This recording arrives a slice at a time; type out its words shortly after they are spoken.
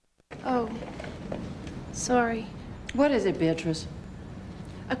Sorry. What is it, Beatrice?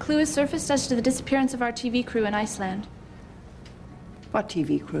 A clue has surfaced as to the disappearance of our TV crew in Iceland. What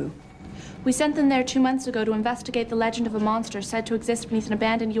TV crew? We sent them there 2 months ago to investigate the legend of a monster said to exist beneath an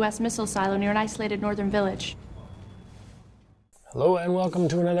abandoned U.S. missile silo near an isolated northern village. Hello and welcome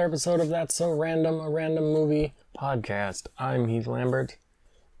to another episode of That's So Random, a random movie podcast. I'm Heath Lambert.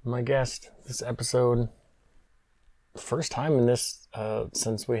 My guest this episode, first time in this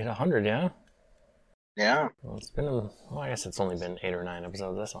since we hit 100, yeah? Yeah. Well, it's been, I guess it's only been 8 or 9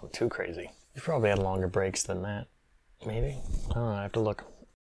 episodes. That's not too crazy. You've probably had longer breaks than that. Maybe? I don't know, I have to look.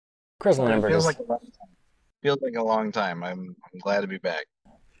 Chris Lambert feels like a long time. I'm glad to be back.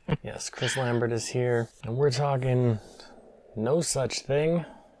 Yes, Chris Lambert is here. And we're talking No Such Thing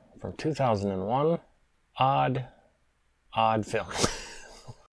from 2001. Odd film.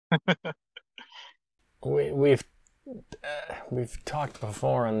 We've talked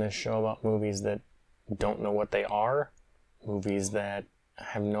before on this show about movies that don't know what they are, movies that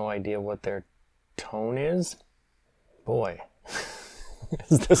have no idea what their tone is. Boy,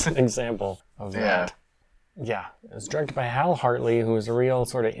 is this an example of that? Yeah, it was directed by Hal Hartley, who was a real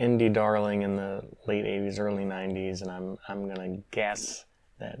sort of indie darling in the late 80s, early 90s, and I'm gonna guess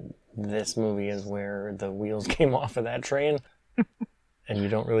that this movie is where the wheels came off of that train, and you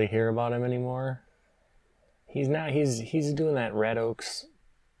don't really hear about him anymore. He's doing that Red Oaks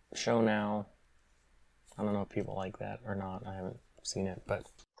show now. I don't know if people like that or not. I haven't seen it, but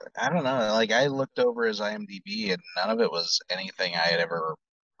I don't know. Like, I looked over his IMDb, and none of it was anything I had ever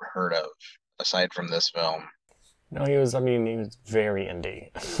heard of, aside from this film. No, he was very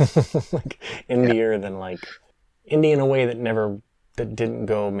indie. Like, indier than, like, indie in a way that didn't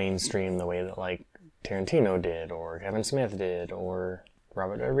go mainstream the way that, like, Tarantino did, or Kevin Smith did, or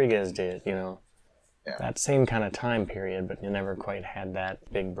Robert Rodriguez did, you know? Yeah. That same kind of time period, but you never quite had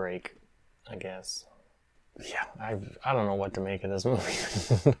that big break, I guess. Yeah, I don't know what to make of this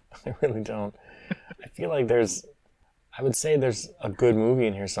movie. I really don't. I feel like I would say there's a good movie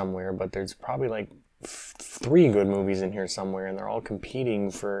in here somewhere, but there's probably like 3 good movies in here somewhere, and they're all competing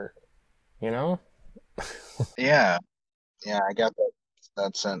for, you know? Yeah, I got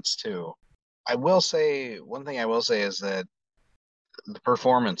that sense too. One thing I will say is that the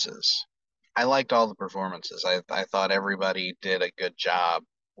performances, I liked all the performances. I thought everybody did a good job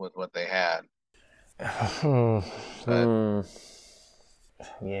with what they had.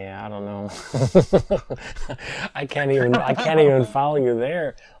 Yeah, I don't know. I can't even follow you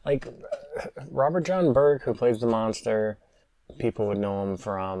there. Like, Robert John Burke, who plays the monster, people would know him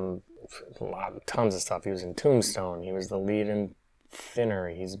from tons of stuff. He was in Tombstone. He was the lead in Thinner.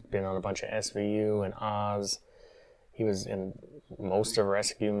 He's been on a bunch of SVU and Oz. He was in most of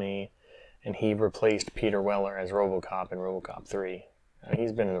Rescue Me, and he replaced Peter Weller as RoboCop in RoboCop 3.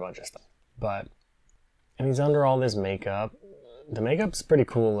 He's been in a bunch of stuff. And he's under all this makeup. The makeup's pretty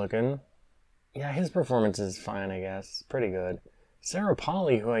cool looking. Yeah, his performance is fine, I guess. Pretty good. Sarah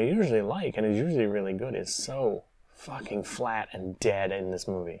Polley, who I usually like and is usually really good, is so fucking flat and dead in this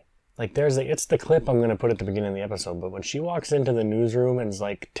movie. Like, it's the clip I'm going to put at the beginning of the episode, but when she walks into the newsroom and is,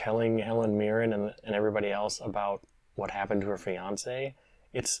 like, telling Helen Mirren and everybody else about what happened to her fiancé,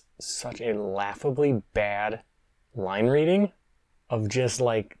 it's such a laughably bad line reading of just,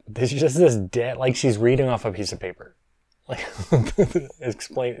 like, there's just this dead, like, she's reading off a piece of paper. Like,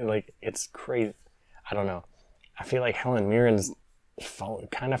 it's crazy. I don't know. I feel like Helen Mirren's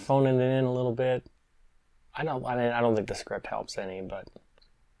kind of phoning it in a little bit. I don't think the script helps any, but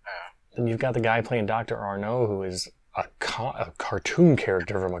then you've got the guy playing Dr. Arnaud, who is a cartoon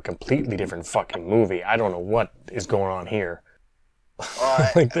character from a completely different fucking movie. I don't know what is going on here.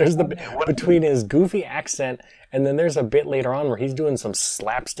 Like, there's between his goofy accent, and then there's a bit later on where he's doing some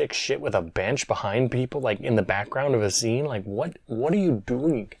slapstick shit with a bench behind people, like in the background of a scene. Like, what are you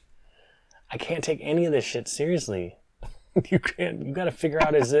doing? I can't take any of this shit seriously. You gotta figure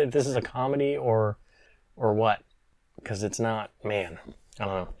out if this is a comedy or what, because it's not. Man, I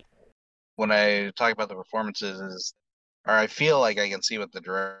don't know. When I talk about the performances, I feel like I can see what the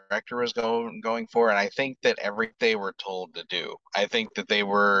director was going for, and I think that everything they were told to do, I think that they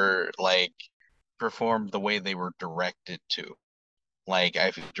were, like, performed the way they were directed to. Like,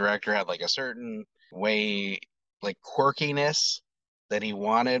 I think the director had, like, a certain way, like, quirkiness that he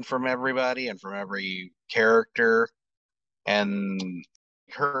wanted from everybody and from every character, and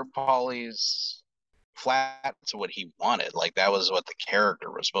Herb Polly's flat to what he wanted. Like, that was what the character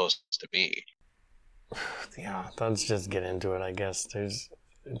was supposed to be. Yeah, let's just get into it, I guess. There's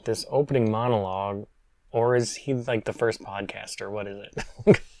this opening monologue, or is he like the first podcaster? What is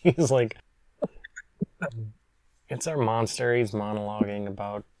it? He's like, it's our monster. He's monologuing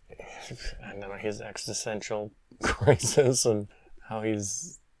about I don't know, his existential crisis and how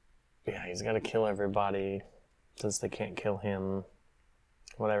he's got to kill everybody since they can't kill him.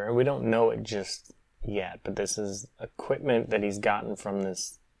 Whatever. And we don't know it just yet, but this is equipment that he's gotten from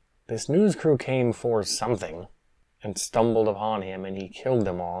this news crew came for something and stumbled upon him, and he killed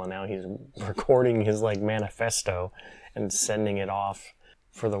them all, and now he's recording his like manifesto and sending it off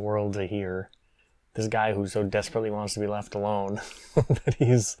for the world to hear. This guy who so desperately wants to be left alone that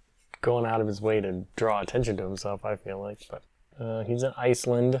he's going out of his way to draw attention to himself, I feel like. But he's in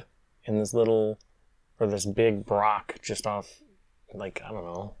Iceland in this big rock just off, like, I don't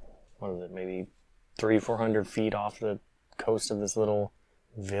know, what is it, maybe 300-400 feet off the coast of this little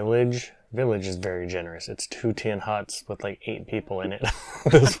village. Village is very generous. It's 2 tin huts with like 8 people in it.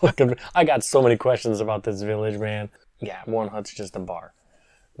 I got so many questions about this village, man. Yeah, one hut's just a bar.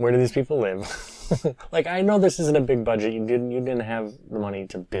 Where do these people live? Like, I know this isn't a big budget. You didn't have the money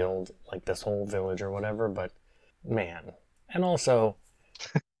to build like this whole village or whatever, but man. And also,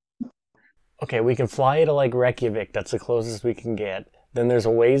 okay, we can fly to like Reykjavik. That's the closest we can get. Then there's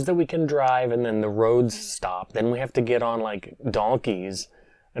a ways that we can drive, and then the roads stop. Then we have to get on like donkeys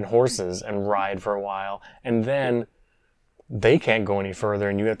and horses and ride for a while. And then they can't go any further,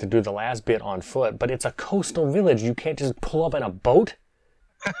 and you have to do the last bit on foot. But it's a coastal village. You can't just pull up in a boat.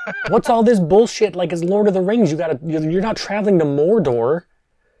 What's all this bullshit? Like, it's Lord of the Rings. You're not traveling to Mordor.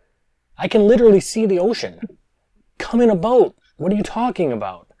 I can literally see the ocean. Come in a boat. What are you talking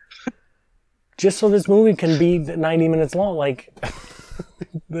about? Just so this movie can be 90 minutes long. Like,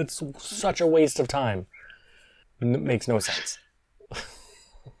 that's such a waste of time. It makes no sense.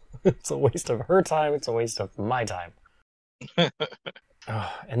 It's a waste of her time. It's a waste of my time.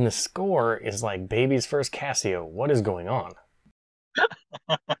 And the score is like baby's first Casio. What is going on?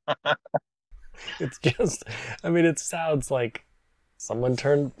 It's just, I mean, it sounds like someone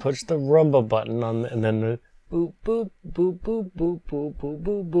pushed the rumba button on, and then the boop, boop, boop, boop, boop, boop, boop,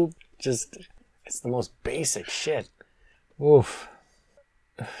 boop, boop. Just, it's the most basic shit. Oof.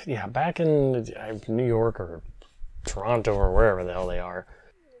 Yeah, back in New York or Toronto or wherever the hell they are,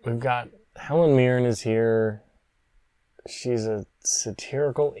 we've got Helen Mirren is here. She's a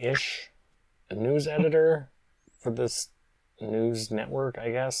satirical-ish news editor for this news network,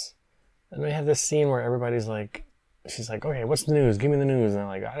 I guess. And we have this scene where everybody's like, she's like, okay, what's the news? Give me the news. And they're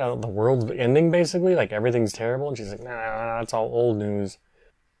like, I don't know, the world's ending, basically. Like, everything's terrible. And she's like, nah, that's all old news.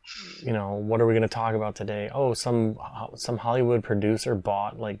 You know, what are we going to talk about today? Oh, some Hollywood producer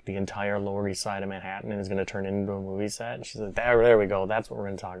bought, like, the entire Lower East Side of Manhattan and is going to turn it into a movie set. And she's like, there we go. That's what we're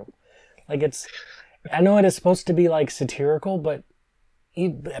going to talk about. Like, I know it is supposed to be, like, satirical, but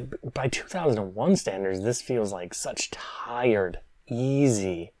by 2001 standards, this feels like such tired,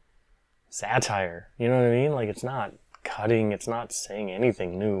 easy satire. You know what I mean? Like, it's not cutting, it's not saying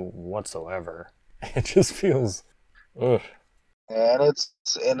anything new whatsoever. It just feels, ugh. And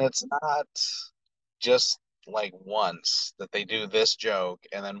it's not just like once that they do this joke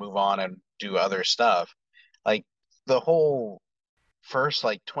and then move on and do other stuff. Like, the whole first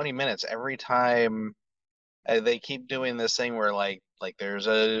like 20 minutes, every time they keep doing this thing where like there's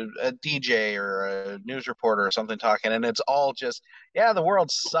a DJ or a news reporter or something talking, and it's all just, yeah, the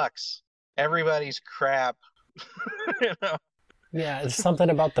world sucks. Everybody's crap. You know? Yeah, it's something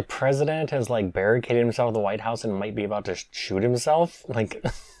about the president has like barricaded himself in the White House and might be about to shoot himself. Like,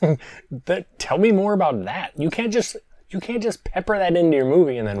 tell me more about that. You can't just pepper that into your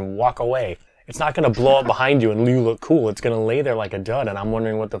movie and then walk away. It's not going to blow up behind you and you look cool. It's going to lay there like a dud, and I'm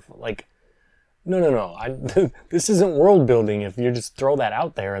wondering what no. This isn't world building if you just throw that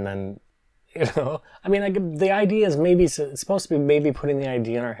out there and then, you know. I mean, like, the idea is maybe, it's supposed to be maybe putting the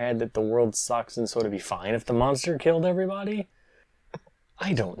idea in our head that the world sucks and so it'd be fine if the monster killed everybody.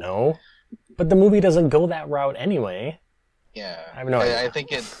 I don't know. But the movie doesn't go that route anyway. Yeah. I have no idea. I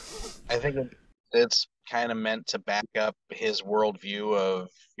think it's kind of meant to back up his worldview of,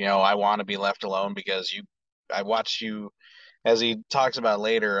 you know, I want to be left alone because I watched you, as he talks about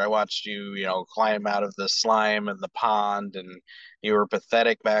later, I watched you, you know, climb out of the slime and the pond, and you were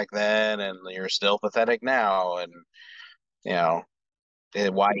pathetic back then, and you're still pathetic now, and, you know,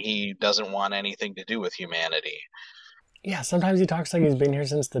 why he doesn't want anything to do with humanity. Yeah, sometimes he talks like he's been here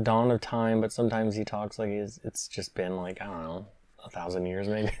since the dawn of time, but sometimes he talks like it's just been like, I don't know, 1,000 years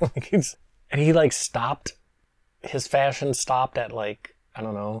maybe. And he like stopped, his fashion stopped at like, I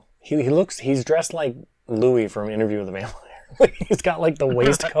don't know, he's dressed like Louis from Interview with the Vampire. Like, he's got like the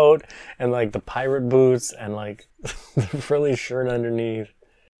waistcoat and like the pirate boots and like the frilly shirt underneath.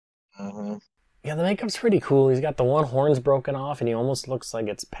 Mm-hmm. Yeah, the makeup's pretty cool. He's got the one horn's broken off and he almost looks like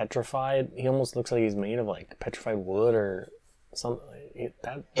it's petrified. He almost looks like he's made of like petrified wood or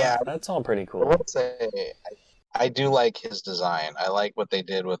That's all pretty I cool. will say I do like his design. I like what they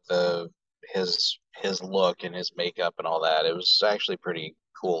did with his look and his makeup and all that. It was actually pretty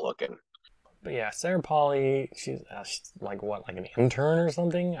cool looking. But yeah, Sarah Polley, she's like what, like an intern or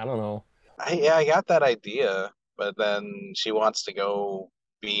something? I don't know. I got that idea, but then she wants to go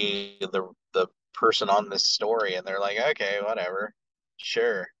be the person on this story, and they're like, okay, whatever,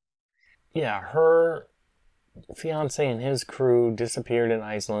 sure. Yeah, her fiance and his crew disappeared in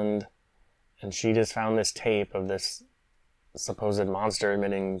Iceland, and she just found this tape of this supposed monster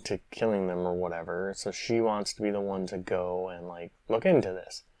admitting to killing them or whatever. So she wants to be the one to go and like look into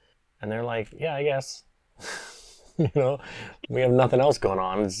this. And they're like, yeah, I guess. We have nothing else going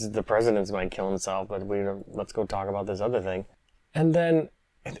on. The president's might kill himself, but let's go talk about this other thing. And then,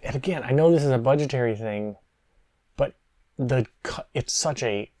 and again, I know this is a budgetary thing, but it's such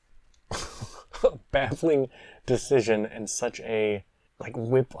a baffling decision and such a like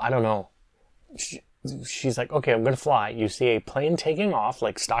whip. I don't know. She's like, okay, I'm gonna fly. You see a plane taking off,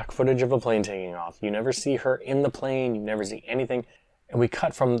 like stock footage of a plane taking off. You never see her in the plane. You never see anything. And we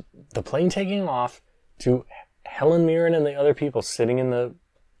cut from the plane taking off to Helen Mirren and the other people sitting in the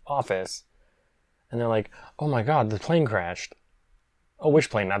office. And they're like, oh my God, the plane crashed. Oh, which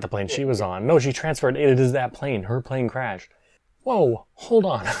plane? Not the plane she was on. No, she transferred. It is that plane. Her plane crashed. Whoa, hold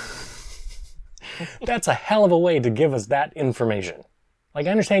on. That's a hell of a way to give us that information. Like,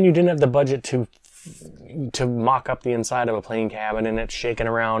 I understand you didn't have the budget to mock up the inside of a plane cabin and it's shaking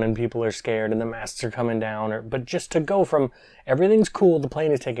around and people are scared and the masts are coming down. But just to go from everything's cool, the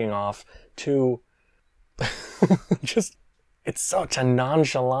plane is taking off, to just, it's such a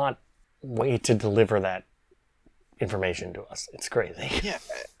nonchalant way to deliver that information to us. It's crazy. Yeah,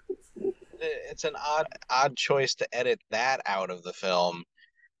 it's an odd choice to edit that out of the film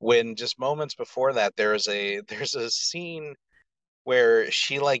when just moments before that there's a scene where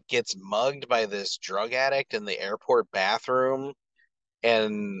she like gets mugged by this drug addict in the airport bathroom,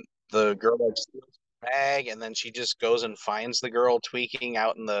 and the girl like steals her bag, and then she just goes and finds the girl tweaking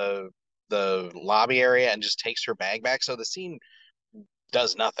out in the lobby area and just takes her bag back. So the scene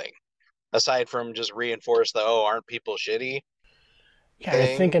does nothing aside from just reinforce the aren't people shitty? Yeah,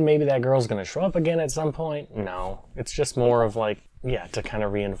 you're thinking maybe that girl's gonna show up again at some point. No, it's just more of like, yeah, to kind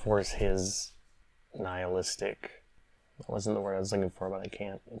of reinforce his nihilistic. That wasn't the word I was looking for, but I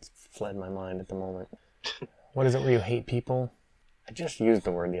can't. It's fled my mind at the moment. What is it where you hate people? I just used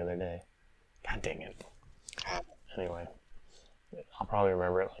the word the other day. God dang it. Anyway, I'll probably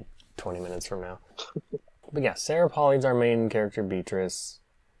remember it like 20 minutes from now. But yeah, Sarah Polley's our main character, Beatrice.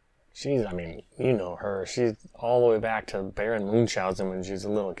 She's, I mean, you know her. She's all the way back to Baron Munchausen when she was a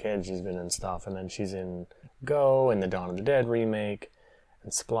little kid. She's been in stuff. And then she's in Go and the Dawn of the Dead remake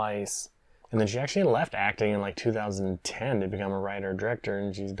and Splice. And then she actually left acting in like 2010 to become a writer-director,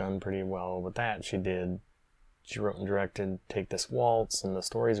 and she's done pretty well with that. She wrote and directed Take This Waltz and The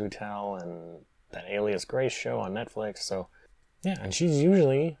Stories We Tell and that Alias Grace show on Netflix. So, yeah, and she's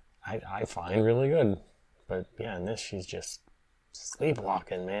usually, I find, really good. But, yeah, in this, she's just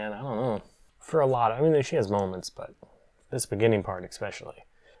sleepwalking, man. I don't know. For a lot, I mean, she has moments, but this beginning part especially.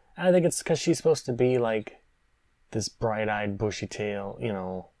 And I think it's because she's supposed to be like this bright-eyed,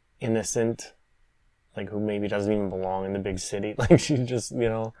 bushy-tail, innocent, like who maybe doesn't even belong in the big city. Like she's just,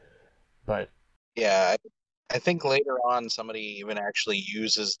 but yeah, I think later on somebody even actually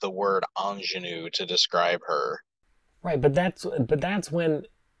uses the word ingenue to describe her. Right, but that's when,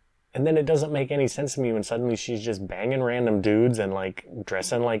 and then it doesn't make any sense to me when suddenly she's just banging random dudes and like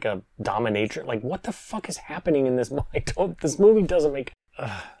dressing like a dominatrix. Like, what the fuck is happening in this? This movie doesn't make.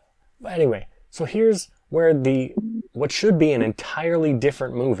 But anyway, so here's where what should be an entirely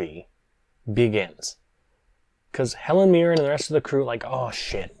different movie begins. Because Helen Mirren and the rest of the crew, like, oh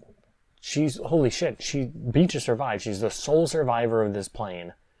shit. Holy shit, Beatrice survived. She's the sole survivor of this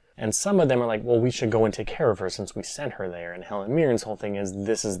plane. And some of them are like, well, we should go and take care of her since we sent her there. And Helen Mirren's whole thing is,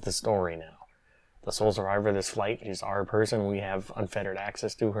 this is the story now. The sole survivor of this flight, she's our person, we have unfettered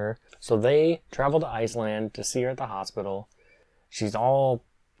access to her. So they travel to Iceland to see her at the hospital. She's all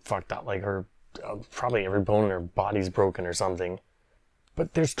fucked up, like her probably every bone in her body's broken or something.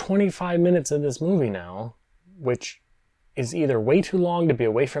 But there's 25 minutes of this movie now, which is either way too long to be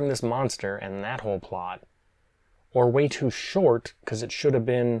away from this monster and that whole plot, or way too short because it should have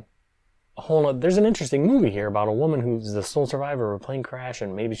been a whole nother. There's an interesting movie here about a woman who's the sole survivor of a plane crash,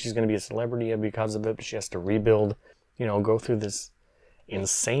 and maybe she's going to be a celebrity because of it, but she has to rebuild, go through this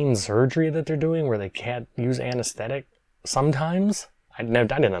insane surgery that they're doing where they can't use anesthetic sometimes. I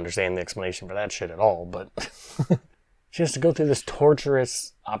didn't understand the explanation for that shit at all, but she has to go through this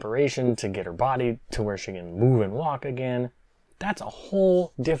torturous operation to get her body to where she can move and walk again. That's a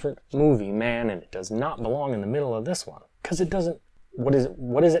whole different movie, man, and it does not belong in the middle of this one. Because it doesn't... What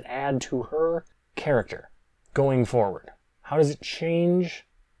does it add to her character going forward? How does it change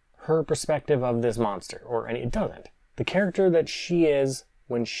her perspective of this monster? It doesn't. The character that she is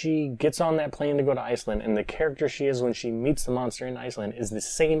when she gets on that plane to go to Iceland and the character she is when she meets the monster in Iceland is the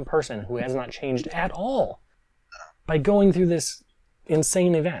same person who has not changed at all by going through this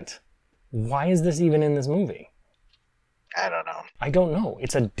insane event. Why is this even in this movie? I don't know. I don't know.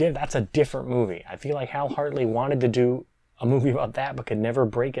 That's a different movie. I feel like Hal Hartley wanted to do a movie about that but could never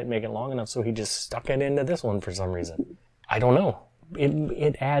break it, make it long enough, so he just stuck it into this one for some reason. I don't know.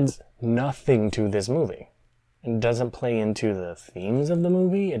 It adds nothing to this movie. It doesn't play into the themes of the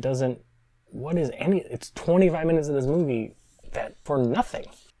movie. It doesn't... It's 25 minutes of this movie that for nothing.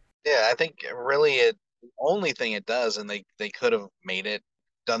 Yeah, I think really the only thing it does, and they could have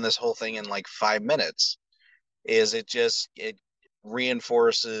done this whole thing in like 5 minutes, is it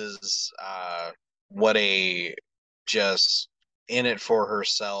reinforces what a just in it for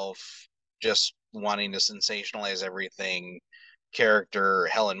herself, just wanting to sensationalize everything character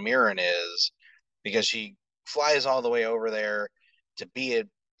Helen Mirren is, because she flies all the way over there to be at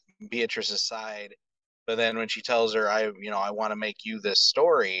Beatrice's side, but then when she tells her, I want to make you this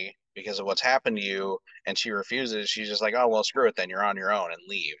story because of what's happened to you, and she refuses, she's just like, oh, well, screw it then, you're on your own, and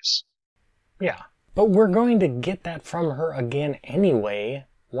leaves. Yeah, but we're going to get that from her again anyway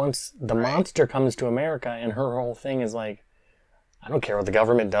once the monster comes to America, and her whole thing is like, I don't care what the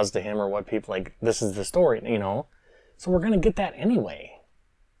government does to him or what people, like, this is the story, So we're going to get that anyway.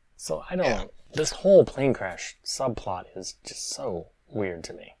 So I don't... Yeah. This whole plane crash subplot is just so weird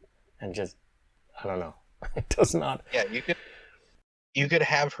to me. And just, I don't know. It does not... Yeah, you could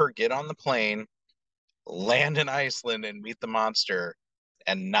have her get on the plane, land in Iceland, and meet the monster,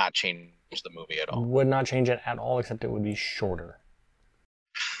 and not change the movie at all. Would not change it at all, except it would be shorter.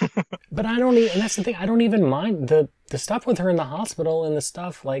 But and that's the thing, I don't even mind the stuff with her in the hospital and the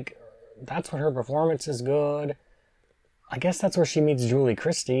stuff, like, that's when her performance is good. I guess that's where she meets Julie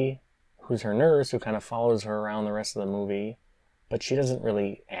Christie, who's her nurse, who kind of follows her around the rest of the movie, but she doesn't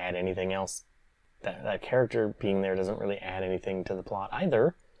really add anything else. That character being there doesn't really add anything to the plot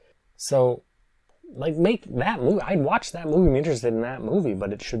either. So, like, make that movie. I'd watch that movie, be interested in that movie,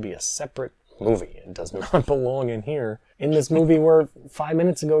 but it should be a separate movie. It does not belong in here. In this movie where 5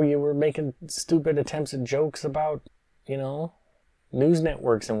 minutes ago you were making stupid attempts at jokes about, news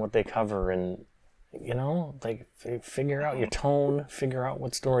networks and what they cover, and, like, figure out your tone, figure out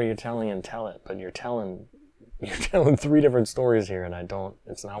what story you're telling and tell it, but you're telling 3 different stories here, and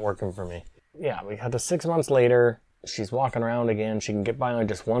it's not working for me. Yeah, we had to 6 months later. She's walking around again. She can get by on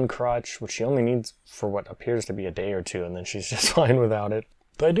just one crutch, which she only needs for what appears to be a day or two, and then she's just fine without it.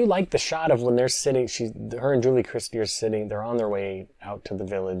 But I do like the shot of when they're sitting, her and Julie Christie are sitting, they're on their way out to the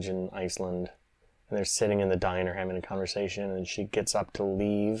village in Iceland, and they're sitting in the diner having a conversation, and she gets up to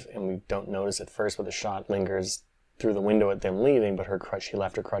leave, and we don't notice at first, but the shot lingers through the window at them leaving, but she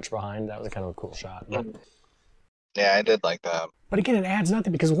left her crutch behind. That was kind of a cool shot. But, yeah, I did like that. But again, it adds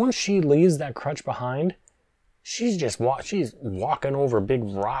nothing, because once she leaves that crutch behind, she's walking over big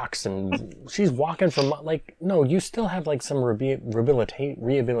rocks, and she's walking from, like, no, you still have, like, some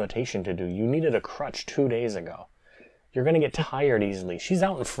rehabilitation to do. You needed a crutch 2 days ago. You're going to get tired easily. She's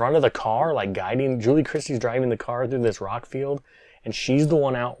out in front of the car, like, Julie Christie's driving the car through this rock field, and she's the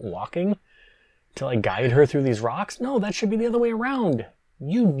one out walking to, like, guide her through these rocks. No, that should be the other way around.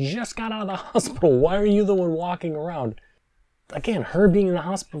 You just got out of the hospital. Why are you the one walking around? Again, her being in the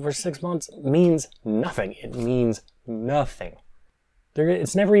hospital for 6 months means nothing. It means nothing.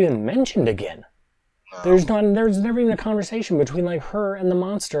 It's never even mentioned again. There's never even a conversation between, like, her and the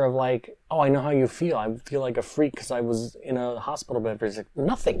monster of, like, oh, I know how you feel. I feel like a freak because I was in a hospital bed for 6 months.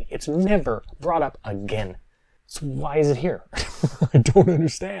 Nothing. It's never brought up again. So why is it here? I don't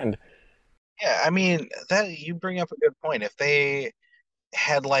understand. Yeah, I mean, that you bring up a good point. If they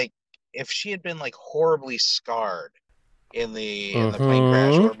had, like, if she had been, like, horribly scarred in the plane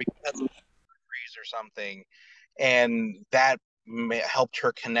crash, or because of freeze or something, and that helped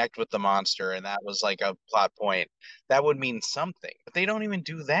her connect with the monster, and that was like a plot point, that would mean something. But they don't even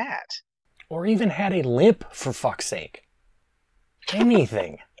do that. Or even had a limp, for fuck's sake.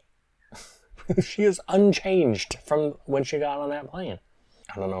 Anything. She is unchanged from when she got on that plane.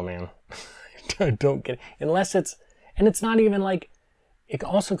 I don't know, man. I don't get it. Unless it's not even like, it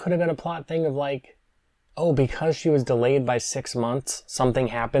also could have been a plot thing of like, oh, because she was delayed by 6 months, something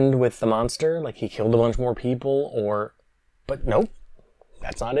happened with the monster, like he killed a bunch more people, but nope,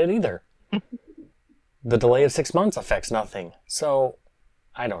 that's not it either. The delay of 6 months affects nothing. So,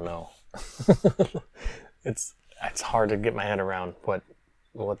 I don't know. it's hard to get my head around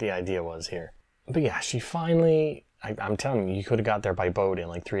what the idea was here. But yeah, she finally, I'm telling you, you could have got there by boat in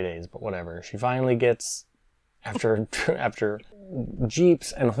like 3 days, but whatever. She finally gets, after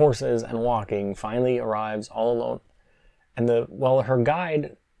jeeps and horses and walking, finally arrives all alone. And her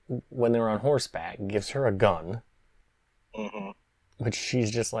guide, when they're on horseback, gives her a gun, which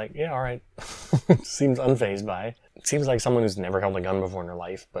she's just like, yeah, all right. Seems unfazed by. It seems like someone who's never held a gun before in her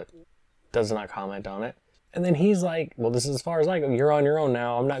life, but does not comment on it. And then he's like, well, this is as far as I go. You're on your own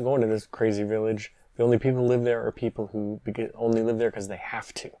now. I'm not going to this crazy village. The only people who live there are people who only live there because they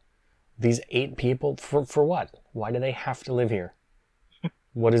have to. These 8 people, for what? Why do they have to live here?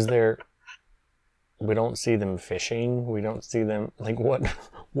 What is their... We don't see them fishing. We don't see them... Like,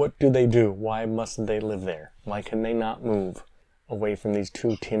 what do they do? Why mustn't they live there? Why can they not move away from these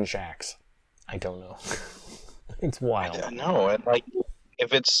 2 tin shacks? I don't know. It's wild. I don't know. And, like,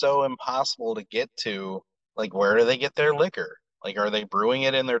 if it's so impossible to get to, like, where do they get their liquor? Like, are they brewing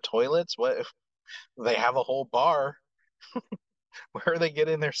it in their toilets? What if they have a whole bar? Where are they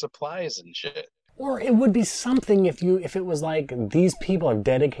getting their supplies and shit? Or it would be something if it was like, these people have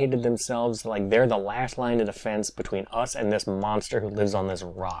dedicated themselves, like they're the last line of defense between us and this monster who lives on this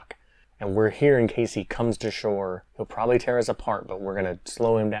rock. And we're here in case he comes to shore. He'll probably tear us apart, but we're going to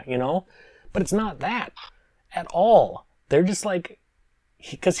slow him down, you know? But it's not that at all. They're just like,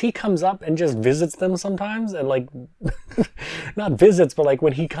 because he comes up and just visits them sometimes, and like, not visits, but like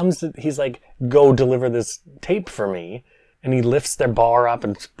when he comes, he's like, go deliver this tape for me. And he lifts their bar up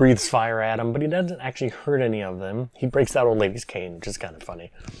and breathes fire at them, but he doesn't actually hurt any of them. He breaks that old lady's cane, which is kind of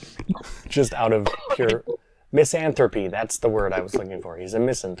funny. Just out of pure misanthropy. That's the word I was looking for. He's a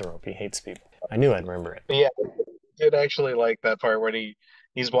misanthrope. He hates people. I knew I'd remember it. Yeah, I did actually like that part when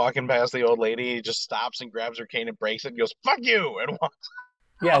he's walking past the old lady, he just stops and grabs her cane and breaks it and goes, fuck you! And walks.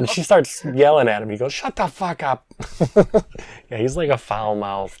 Yeah, and she starts yelling at him. He goes, shut the fuck up. Yeah, he's like a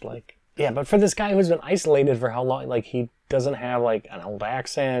foul-mouthed, like... Yeah, but for this guy who's been isolated for how long, like, he doesn't have, like, an old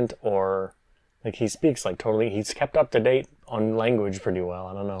accent, or, like, he speaks, like, totally, he's kept up to date on language pretty well,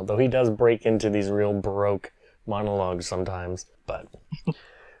 I don't know, though he does break into these real Baroque monologues sometimes, but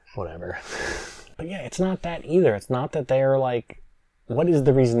whatever. But yeah, it's not that either. It's not that they're, like, what is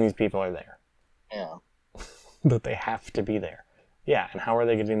the reason these people are there? Yeah. That they have to be there. Yeah, and how are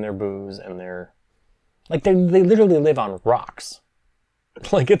they getting their booze and their... Like, they literally live on rocks.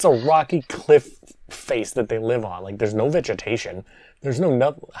 Like, it's a rocky cliff face that they live on. Like, there's no vegetation. There's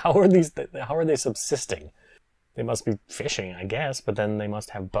no... How are they subsisting? They must be fishing, I guess, but then they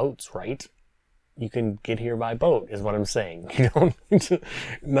must have boats, right? You can get here by boat, is what I'm saying. You don't...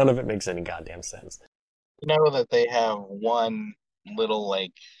 None of it makes any goddamn sense. You know that they have one little,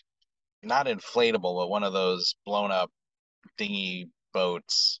 like, not inflatable, but one of those blown-up dinghy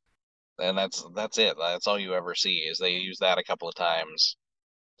boats. And that's it. That's all you ever see, is they use that a couple of times.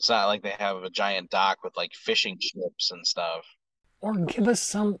 It's not like they have a giant dock with like fishing ships and stuff. Or give us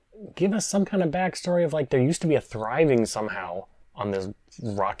some kind of backstory of like there used to be a thriving somehow on this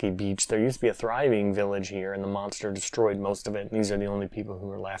rocky beach. There used to be a thriving village here, and the monster destroyed most of it. And these are the only people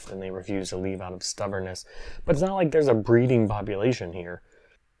who are left, and they refuse to leave out of stubbornness. But it's not like there's a breeding population here.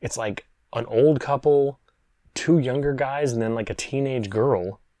 It's like an old couple, 2 younger guys, and then like a teenage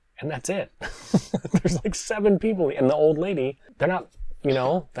girl, and that's it. There's like 7 people, and the old lady. They're not. You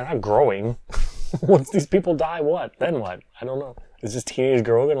know, they're not growing. Once these people die, what? Then what? I don't know. Is this teenage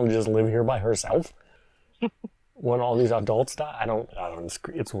girl going to just live here by herself? When all these adults die? I don't,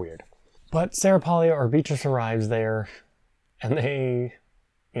 it's weird. But Sarah Polly or Beatrice arrives there, and they,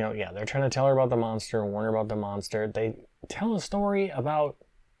 you know, yeah, they're trying to tell her about the monster, warn her about the monster. They tell a story about,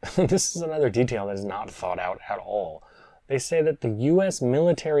 this is another detail that is not thought out at all. They say that the U.S.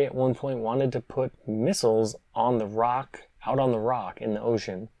 military at one point wanted to put missiles on the rock, out on the rock in the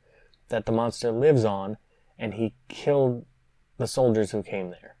ocean that the monster lives on, and he killed the soldiers who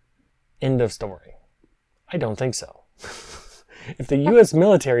came there. End of story. I don't think so. If the U.S.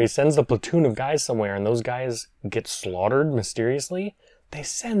 military sends a platoon of guys somewhere and those guys get slaughtered mysteriously, they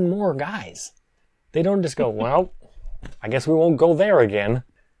send more guys. They don't just go, well, I guess we won't go there again.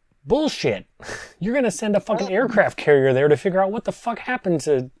 Bullshit. You're going to send a fucking aircraft carrier there to figure out what the fuck happened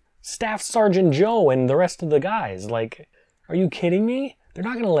to Staff Sergeant Joe and the rest of the guys. Like, are you kidding me? They're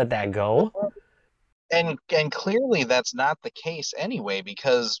not going to let that go. And clearly that's not the case anyway,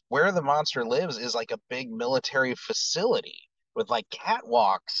 because where the monster lives is like a big military facility with like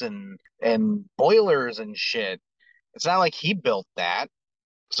catwalks and boilers and shit. It's not like he built that.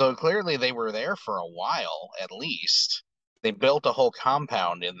 So clearly they were there for a while, at least. They built a whole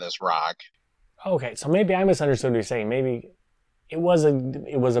compound in this rock. Okay, so maybe I misunderstood what you're saying. Maybe it was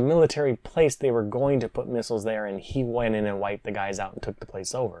a military place. They were going to put missiles there, and he went in and wiped the guys out and took the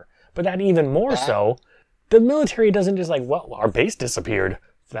place over. But that even more so, the military doesn't just like, well, our base disappeared.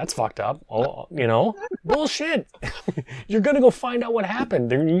 That's fucked up. Oh, bullshit. You're going to go find out what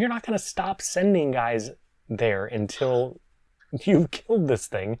happened. You're not going to stop sending guys there until you've killed this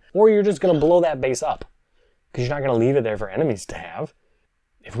thing, or you're just going to blow that base up because you're not going to leave it there for enemies to have.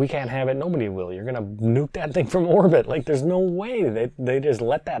 If we can't have it, nobody will. You're going to nuke that thing from orbit. Like, there's no way they just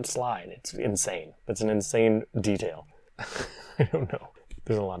let that slide. It's insane. That's an insane detail. I don't know.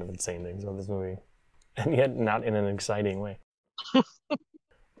 There's a lot of insane things about this movie, and yet not in an exciting way.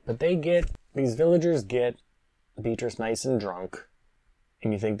 But these villagers get Beatrice nice and drunk,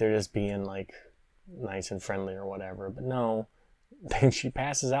 and you think they're just being, like, nice and friendly or whatever, but no. Then she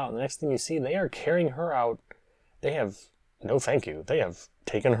passes out, and the next thing you see, they are carrying her out. They have, no thank you, they have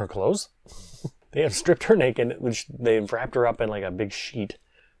taken her clothes. They have stripped her naked, which they've wrapped her up in, like, a big sheet.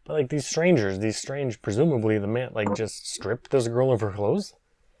 But, like, these strange, presumably the man, like, just stripped this girl of her clothes?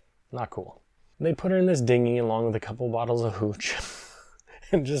 Not cool. And they put her in this dinghy along with a couple bottles of hooch.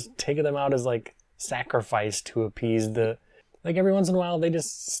 And just taking them out as, like, sacrifice to appease the... Like, every once in a while, they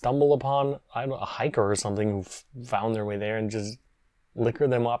just stumble upon, I don't know, a hiker or something who found their way there and just liquor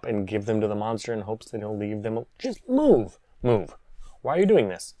them up and give them to the monster in hopes that he'll leave them. Just move. Why are you doing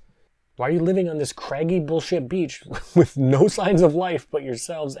this? Why are you living on this craggy bullshit beach with no signs of life but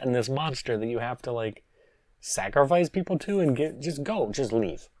yourselves and this monster that you have to, like, sacrifice people to and just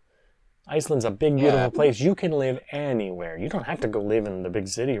leave. Iceland's a big, beautiful place. You can live anywhere. You don't have to go live in the big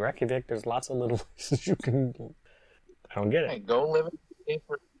city, Reykjavik. There's lots of little places you can... I don't get it. Hey, go live in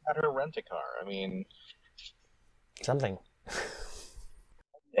at her rent-a-car. I mean... Something.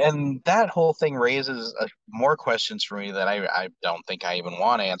 And that whole thing raises more questions for me that I don't think I even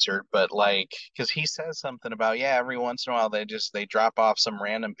want answered. But, like, because he says something about, every once in a while they drop off some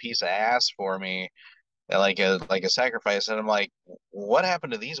random piece of ass for me, like a sacrifice. And I'm like, what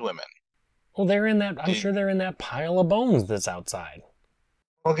happened to these women? Well, I'm sure they're in that pile of bones that's outside.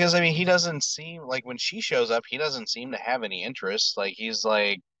 Well, because, I mean, he doesn't seem, like, when she shows up, he doesn't seem to have any interest. Like, he's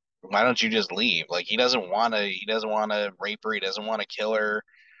like, why don't you just leave? Like, he doesn't want to rape her. He doesn't want to kill her.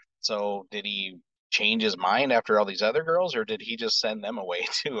 So did he change his mind after all these other girls, or did he just send them away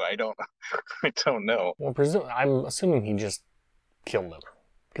too? I don't know. Well, I'm assuming he just killed them.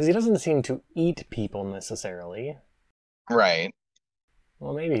 Because he doesn't seem to eat people necessarily. Right.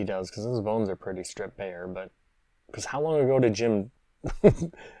 Well, maybe he does, because his bones are pretty stripped bare, but... Because how long ago did Jim...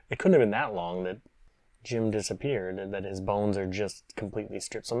 It couldn't have been that long that Jim disappeared, that his bones are just completely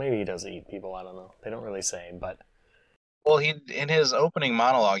stripped. So maybe he does eat people, I don't know. They don't really say, but... Well, in his opening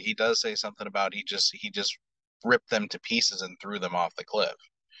monologue, he does say something about he just ripped them to pieces and threw them off the cliff.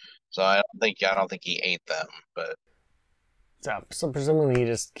 So I don't think he ate them, but... So presumably he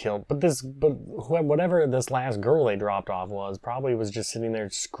just killed, but whatever this last girl they dropped off probably was just sitting there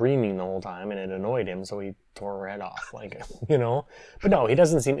screaming the whole time, and it annoyed him, so he tore her head off, like, But no, he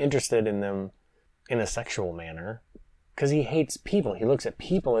doesn't seem interested in them in a sexual manner, because he hates people. He looks at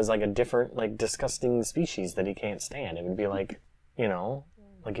people as like a different, like, disgusting species that he can't stand. It would be like,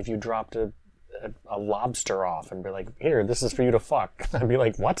 like if you dropped a lobster off and be like, here, this is for you to fuck. I'd be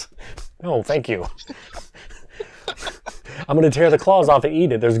like, what? No, thank you. I'm going to tear the claws off and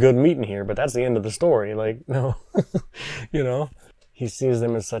eat it. There's good meat in here, but that's the end of the story. Like, no. He sees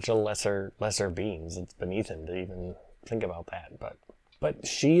them as such a lesser beings. It's beneath him to even think about that. But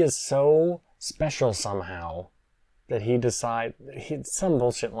she is so special somehow that he some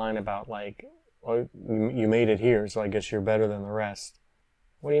bullshit line about, like, well, you made it here, so I guess you're better than the rest.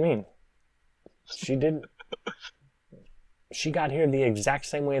 What do you mean? She got here the exact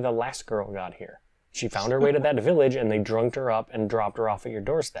same way the last girl got here. She found her way to that village, and they drunked her up and dropped her off at your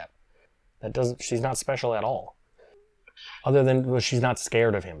doorstep. She's not special at all. Other than, she's not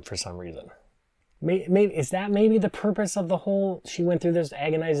scared of him for some reason. Is that maybe the purpose of the whole, she went through this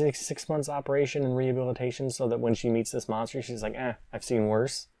agonizing 6 months operation and rehabilitation so that when she meets this monster, she's like, I've seen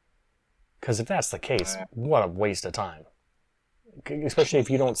worse? Because if that's the case, what a waste of time. Especially if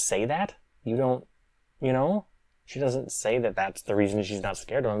you don't say that. You don't, She doesn't say that that's the reason she's not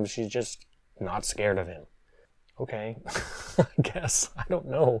scared of him. She's just not scared of him. Okay. I guess. I don't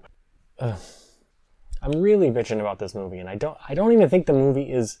know. I'm really bitching about this movie, and I don't even think the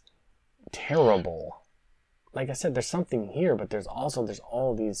movie is terrible. Like I said, there's something here, but there's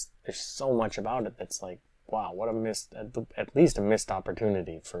so much about it that's like, wow, what at least a missed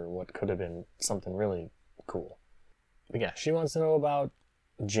opportunity for what could have been something really cool. But yeah, she wants to know about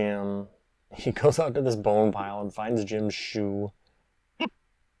Jim. He goes out to this bone pile and finds Jim's shoe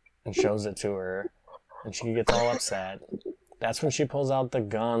and shows it to her, and she gets all upset. That's when she pulls out the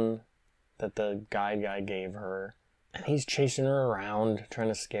gun that the guide guy gave her. And he's chasing her around, trying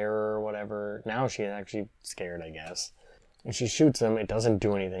to scare her or whatever. Now she's actually scared, I guess. And she shoots him. It doesn't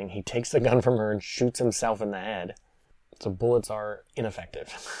do anything. He takes the gun from her and shoots himself in the head. So bullets are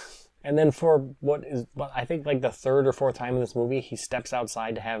ineffective. And then for what I think like the third or fourth time in this movie, he steps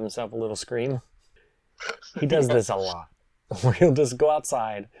outside to have himself a little scream. He does this a lot. Where he'll just go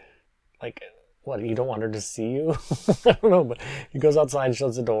outside. Like, what, you don't want her to see you? I don't know, but he goes outside,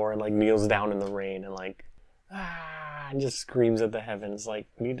 shuts the door, and like kneels down in the rain and like, and just screams at the heavens. Like,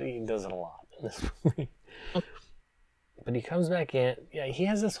 he does it a lot in this movie. But he comes back in. Yeah, he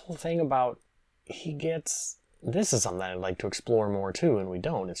has this whole thing about this is something I'd like to explore more too, and we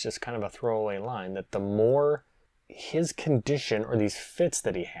don't. It's just kind of a throwaway line that the more his condition or these fits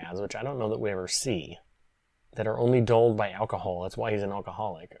that he has, which I don't know that we ever see, that are only dulled by alcohol. That's why he's an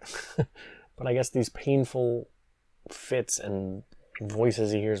alcoholic. But I guess these painful fits and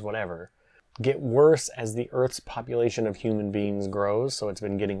voices he hears, whatever, get worse as the Earth's population of human beings grows. So it's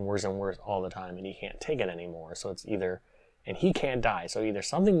been getting worse and worse all the time, and he can't take it anymore. So it's either, and he can't die. So either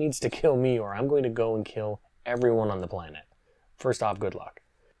something needs to kill me, or I'm going to go and kill everyone on the planet. First off, good luck.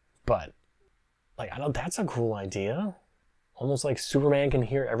 But like, that's a cool idea. Almost like Superman can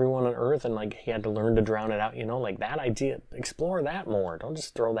hear everyone on Earth and like he had to learn to drown it out, like that idea. Explore that more. Don't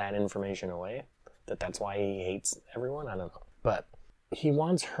just throw that information away. That's why he hates everyone. I don't know. But he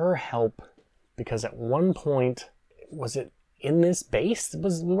wants her help because at one point, was it in this base?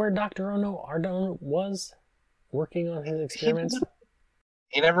 Was where Dr. Arno was working on his experiments?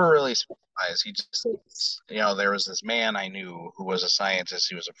 He never really specifies. He just says, there was this man I knew who was a scientist.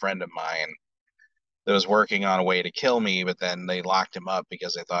 He was a friend of mine that was working on a way to kill me, but then they locked him up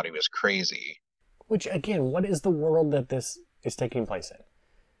because they thought he was crazy. Which, again, what is the world that this is taking place in?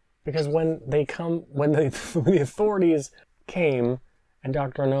 Because when the authorities came, and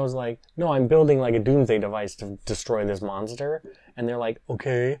Dr. No's like, no, I'm building like a doomsday device to destroy this monster, and they're like,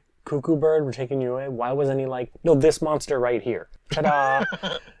 okay, cuckoo bird, we're taking you away. Why wasn't he like, no, this monster right here. Ta-da!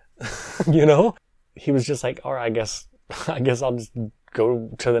 He was just like, all right, I guess I'll just go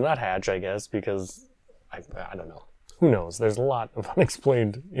to the nuthatch, I guess, because I don't know. Who knows? There's a lot of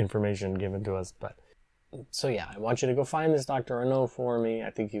unexplained information given to us, but so yeah, I want you to go find this Dr. Arno for me.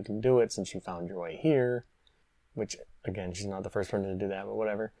 I think you can do it since you found your way here, which again, she's not the first one to do that, but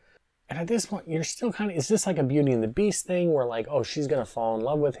whatever. And at this point, you're still kind of, is this like a Beauty and the Beast thing where like, oh, she's going to fall in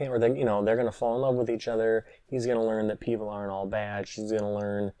love with him, or they're going to fall in love with each other. He's going to learn that people aren't all bad. She's going to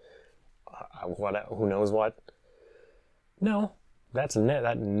learn who knows what. No, that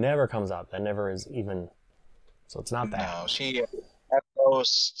never comes up. That never is even. So it's not that. No, she, at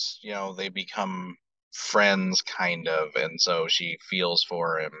most, they become friends, kind of, and so she feels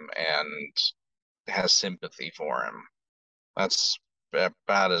for him and has sympathy for him. That's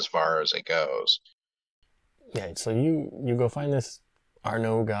about as far as it goes. Yeah, so you go find this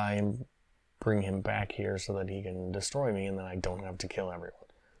Arno guy and bring him back here so that he can destroy me and then I don't have to kill everyone.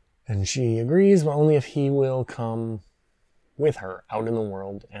 And she agrees, but only if he will come with her out in the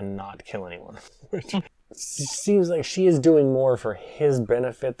world and not kill anyone. Which seems like she is doing more for his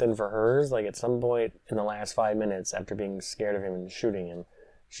benefit than for hers. Like at some point in the last 5 minutes after being scared of him and shooting him,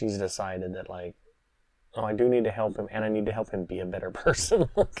 she's decided that like, oh, I do need to help him and I need to help him be a better person.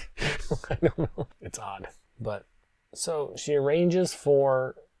 I don't know. It's odd. But so she arranges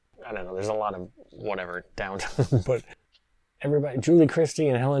for, I don't know, there's a lot of whatever downtown, but everybody, Julie Christie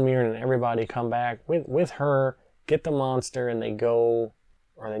and Helen Mirren and everybody come back with her, get the monster, and they go,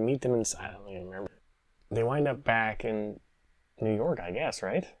 or they meet them inside, I don't even remember. They wind up back in New York, I guess,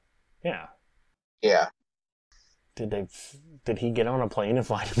 right? Yeah. Yeah. Did he get on a plane and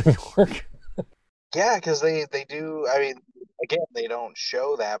fly to New York? Yeah, because they do, I mean, again, they don't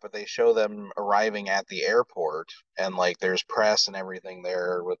show that, but they show them arriving at the airport, and, like, there's press and everything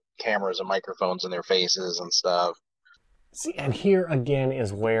there with cameras and microphones in their faces and stuff. See, and here again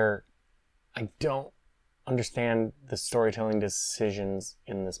is where I don't understand the storytelling decisions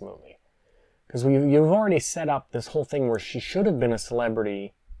in this movie. Because you've already set up this whole thing where she should have been a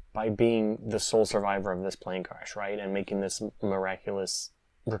celebrity by being the sole survivor of this plane crash, right? And making this miraculous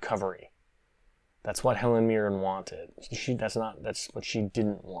recovery. That's what Helen Mirren wanted. That's what she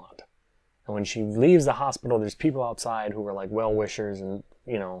didn't want. And when she leaves the hospital, there's people outside who are like well-wishers and,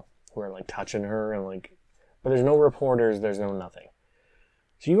 who are like touching her and like, but there's no reporters, there's no nothing.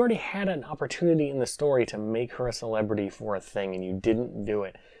 So you already had an opportunity in the story to make her a celebrity for a thing and you didn't do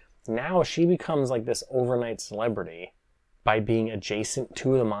it. Now she becomes like this overnight celebrity by being adjacent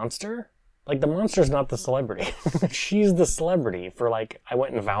to the monster. Like the monster's not the celebrity. She's the celebrity for like, I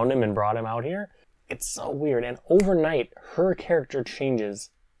went and found him and brought him out here. It's so weird. And overnight, her character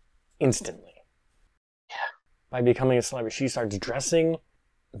changes instantly. Yeah. By becoming a celebrity. She starts dressing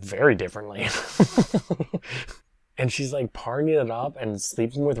very differently. And she's like partying it up and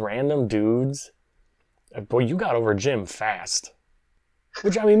sleeping with random dudes. Boy, you got over Jim fast.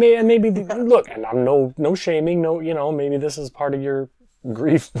 Which, I mean, maybe look, and I'm no shaming, maybe this is part of your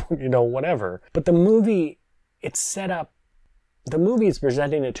grief, whatever. But the movie, it's set up, the movie is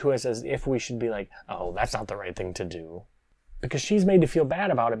presenting it to us as if we should be like, oh, that's not the right thing to do. Because she's made to feel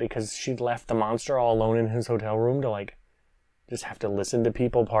bad about it because she'd left the monster all alone in his hotel room to, like, just have to listen to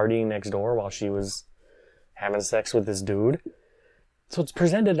people partying next door while she was having sex with this dude. So it's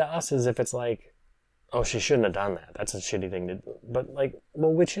presented to us as if it's like, oh, she shouldn't have done that. That's a shitty thing to do. But, like,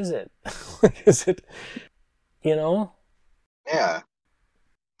 well, which is it? Is it, Yeah.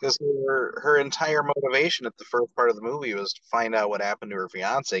 Because her entire motivation at the first part of the movie was to find out what happened to her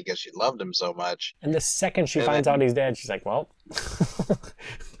fiance because she loved him so much. And the second she finds out he's dead, she's like, well.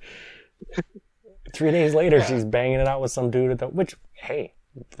 3 days later, she's banging it out with some dude which, hey,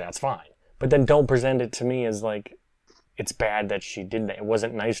 that's fine. But then don't present it to me as like, it's bad that she did that. It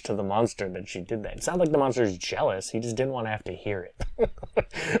wasn't nice to the monster that she did that. It's not like the monster's jealous. He just didn't want to have to hear it.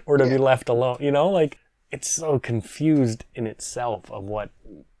 Or to be left alone. Like, it's so confused in itself of what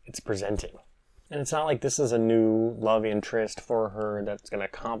it's presenting. And it's not like this is a new love interest for her that's going to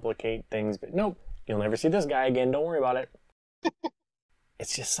complicate things. But nope, you'll never see this guy again. Don't worry about it.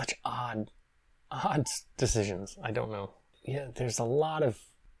 It's just such odd decisions. I don't know. Yeah, there's a lot of...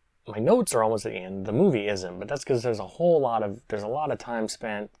 My notes are almost at the end. The movie isn't, but that's because there's a lot of time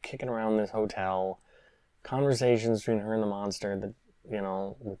spent kicking around this hotel, conversations between her and the monster that,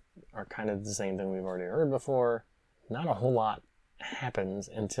 are kind of the same thing we've already heard before. Not a whole lot happens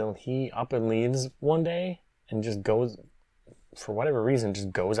until he up and leaves one day and just goes, for whatever reason,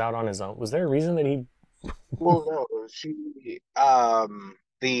 just goes out on his own. Was there a reason that he... Well, no,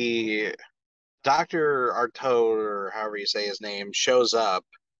 the Dr. Artaud, or however you say his name, shows up,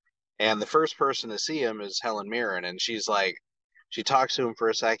 and the first person to see him is Helen Mirren, and she's like, she talks to him for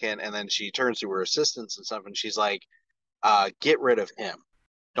a second, and then she turns to her assistants and stuff, and she's like, get rid of him.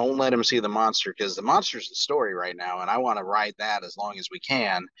 Don't let him see the monster, because the monster's the story right now, and I want to ride that as long as we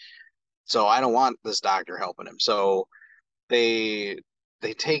can, so I don't want this doctor helping him. So they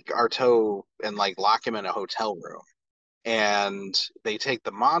take Artaud and, like, lock him in a hotel room. And they take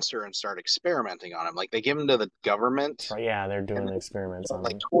the monster and start experimenting on him. Like, they give him to the government. Right, yeah, they're doing experiments on him.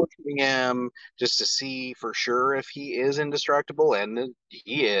 Like, torturing him just to see for sure if he is indestructible, and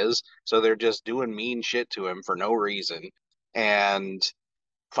he is. So they're just doing mean shit to him for no reason. And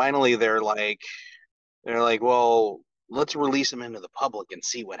finally they're like, well, let's release him into the public and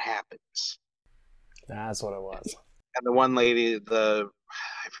see what happens. That's what it was. And the one lady, I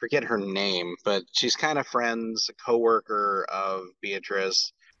forget her name, but she's kind of friends, a coworker of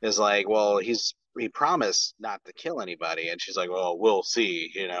Beatrice, is like, well, he promised not to kill anybody. And she's like, well, we'll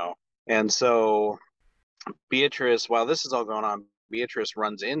see, And so Beatrice, while this is all going on, Beatrice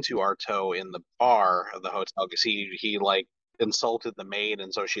runs into Artaud in the bar of the hotel because he like insulted the maid,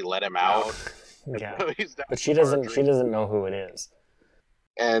 and so she let him out. Yeah, but she doesn't know who it is.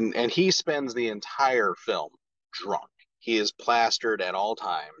 And he spends the entire film drunk. He is plastered at all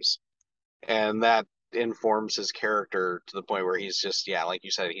times, and that informs his character to the point where he's just, like you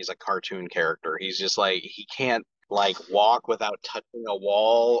said, he's a cartoon character. He's just like, he can't like walk without touching a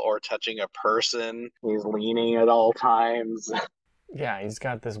wall or touching a person. He's leaning at all times. Yeah, he's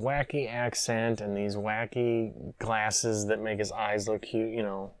got this wacky accent and these wacky glasses that make his eyes look cute,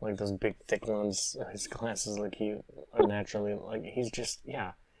 like those big thick ones. His glasses look cute unnaturally. Like, he's just,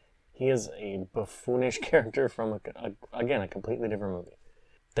 he is a buffoonish character from, a completely different movie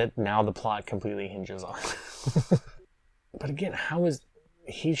that now the plot completely hinges on. But again,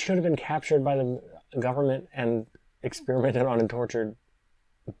 he should have been captured by the government and experimented on and tortured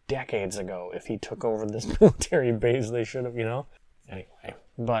decades ago if he took over this military base. They should have, Anyway,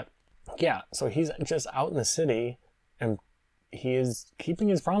 but yeah, so he's just out in the city and he is keeping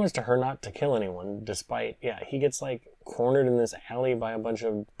his promise to her not to kill anyone, despite, he gets like cornered in this alley by a bunch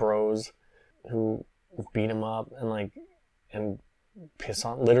of bros who beat him up and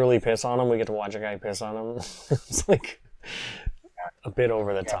literally piss on him. We get to watch a guy piss on him. It's like a bit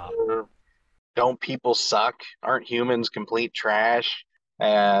over the top. Don't people suck? Aren't humans complete trash?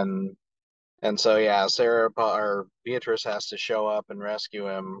 And so, Sarah or Beatrice has to show up and rescue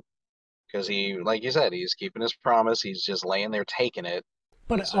him because he, like you said, he's keeping his promise. He's just laying there taking it.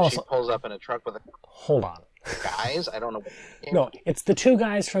 But so also, she pulls up in a truck with hold on. Guys, I don't know. No, it's the two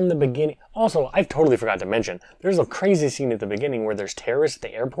guys from the beginning. Also, I've totally forgot to mention, there's a crazy scene at the beginning where there's terrorists at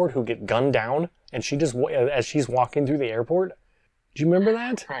the airport who get gunned down and she just as she's walking through the airport. Do you remember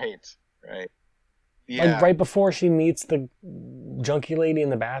that? Right. Yeah. Like right before she meets the junkie lady in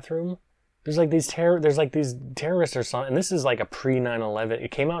the bathroom. There's like these terrorists or something, and this is like a pre 9/11.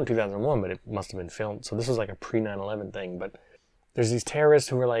 It came out in 2001, but it must have been filmed. So this was like a pre 9/11 thing. But there's these terrorists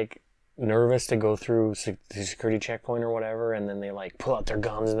who are like nervous to go through the security checkpoint or whatever, and then they like pull out their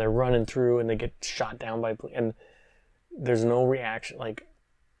guns and they're running through and they get shot down by and there's no reaction. Like,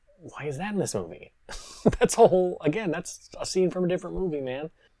 why is that in this movie? That's a scene from a different movie,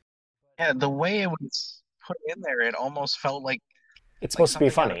 man. Yeah, the way it was put in there, it almost felt like it's supposed to be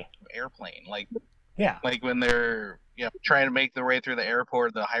funny. Airplane, yeah, like when they're trying to make their way through the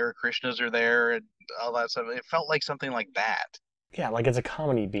airport, the Hare Krishnas are there and all that stuff. It felt like something like that. Yeah, like it's a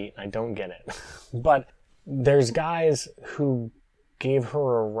comedy beat. I don't get it, but there's guys who gave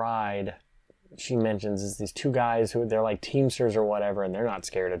her a ride. She mentions is these two guys who they're like Teamsters or whatever, and they're not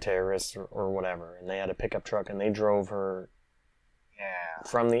scared of terrorists or whatever. And they had a pickup truck and they drove her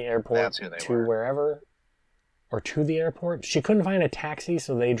from the airport to wherever. Or to the airport. She couldn't find a taxi,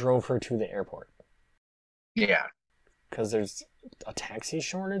 so they drove her to the airport. Yeah. Because there's a taxi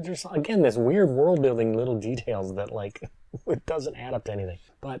shortage or something. Again, this weird world-building little details that, like, it doesn't add up to anything.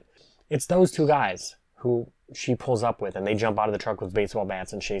 But it's those two guys who she pulls up with, and they jump out of the truck with baseball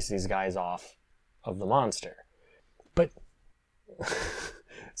bats and chase these guys off of the monster. But,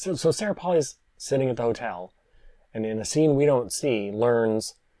 so Sarah Polley's sitting at the hotel, and in a scene we don't see,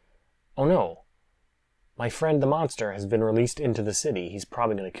 learns, oh no, my friend the monster has been released into the city. He's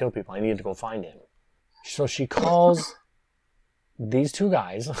probably going to kill people. I need to go find him. So she calls these two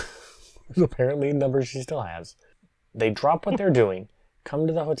guys, whose apparently numbers she still has. They drop what they're doing, come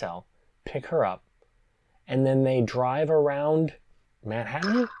to the hotel, pick her up, and then they drive around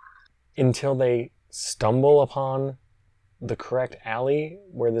Manhattan until they stumble upon the correct alley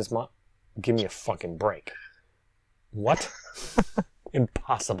where this give me a fucking break. What?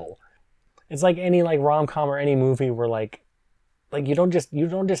 Impossible. It's like any like rom-com or any movie where like you don't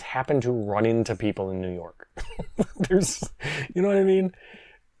just happen to run into people in New York. There's, you know what I mean?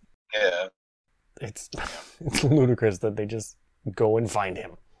 Yeah. It's ludicrous that they just go and find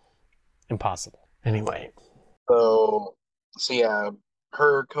him. Impossible. Anyway. So yeah,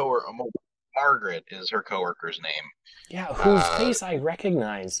 her coworker Margaret is her coworker's name. Yeah, whose face I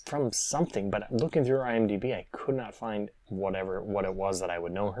recognize from something, but looking through her IMDb, I could not find what it was that I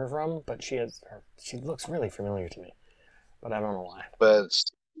would know her from. But she looks really familiar to me, but I don't know why. But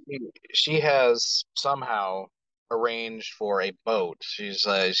she has somehow arranged for a boat. She's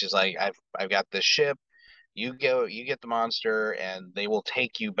like, I've got this ship. You get the monster, and they will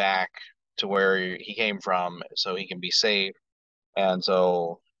take you back to where he came from, so he can be safe. And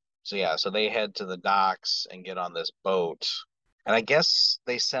so they head to the docks and get on this boat. And I guess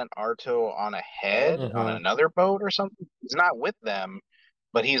they sent Arto on ahead on another boat or something. He's not with them,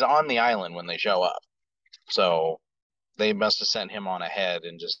 but he's on the island when they show up. So they must have sent him on ahead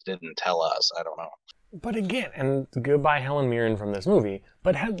and just didn't tell us. I don't know. But again, and goodbye Helen Mirren from this movie,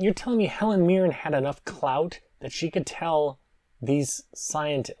 but you're telling me Helen Mirren had enough clout that she could tell these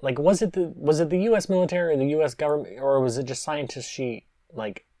scientists, like, was it the U.S. military or the U.S. government, or was it just scientists she,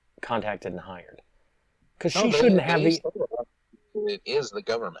 like, contacted and hired? Because she shouldn't have the... It is the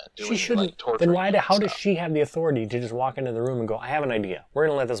government doing, she shouldn't. Like, then how does she have the authority to just walk into the room and go, I have an idea. We're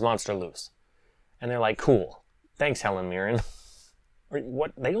going to let this monster loose. And they're like, cool. Thanks, Helen Mirren. Or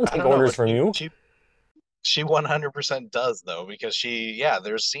what? They don't take orders from you. She 100% does, though, because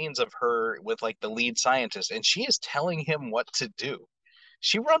there's scenes of her with, like, the lead scientist, and she is telling him what to do.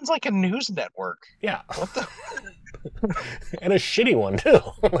 She runs, like, a news network. Yeah. What the? And a shitty one, too.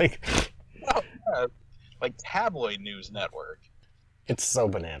 Like tabloid news network. It's so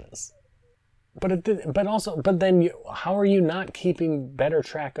bananas. But then how are you not keeping better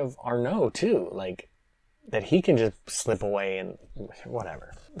track of Arnaud, too? Like, that he can just slip away and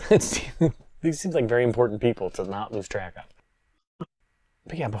whatever. These seems like very important people to not lose track of.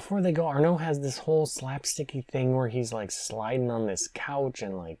 But yeah, before they go, Arnaud has this whole slapsticky thing where he's like sliding on this couch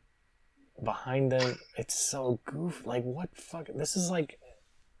and like behind them. It's so goofy. Like, what fuck? This is like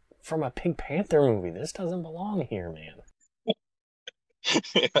from a Pink Panther movie. This doesn't belong here, man.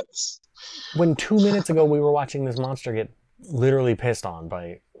 Yes. When 2 minutes ago we were watching this monster get literally pissed on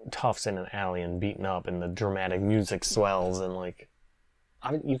by toughs in an alley and beaten up, and the dramatic music swells, and like,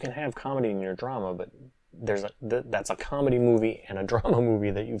 you can have comedy in your drama, but that's a comedy movie and a drama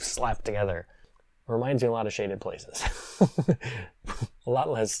movie that you've slapped together. It reminds me a lot of Shaded Places. A lot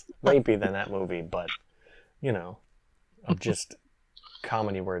less rapey than that movie, but of just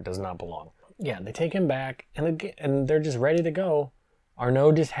comedy where it does not belong. Yeah, they take him back, and they're just ready to go.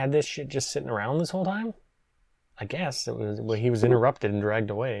 Arnaud just had this shit just sitting around this whole time? I guess it was. Well, he was interrupted and dragged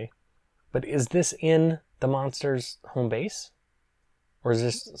away. But is this in the monster's home base? Or is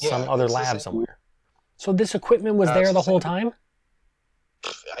this some other lab somewhere? So this equipment was there the whole time?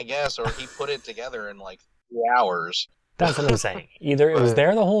 I guess, or he put it together in like 3 hours. That's what I'm saying. Either it was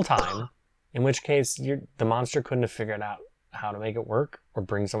there the whole time, in which case the monster couldn't have figured out how to make it work, or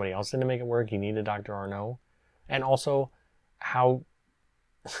bring somebody else in to make it work. He needed Dr. Arnaud. And also, how...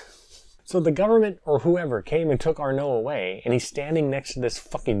 So the government or whoever came and took Arnaud away, and he's standing next to this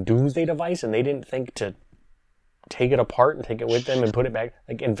fucking doomsday device, and they didn't think to take it apart and take it with them and put it back,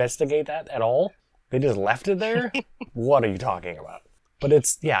 like investigate that at all? They just left it there? What are you talking about? But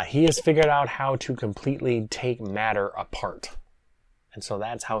he has figured out how to completely take matter apart. And so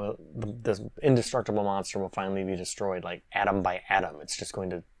that's how this indestructible monster will finally be destroyed, like atom by atom. It's just going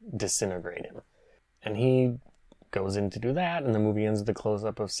to disintegrate him. And he goes in to do that, and the movie ends with a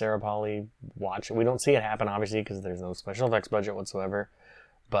close-up of Sarah Polley watching. We don't see it happen, obviously, because there's no special effects budget whatsoever.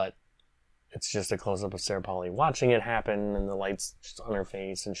 But it's just a close-up of Sarah Polley watching it happen, and the light's just on her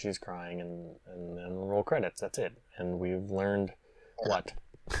face, and she's crying, and then roll credits. That's it. And we've learned what?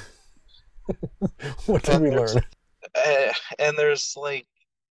 What did we learn? And there's like,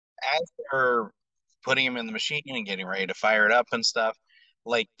 as they're putting him in the machine and getting ready to fire it up and stuff,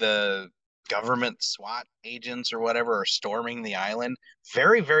 like the government SWAT agents or whatever are storming the island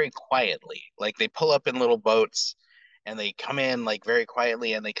very, very quietly. Like they pull up in little boats and they come in like very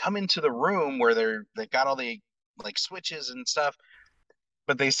quietly, and they come into the room where they've got all the like switches and stuff.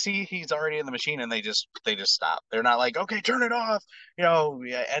 But they see he's already in the machine, and they just stop. They're not like, okay, turn it off,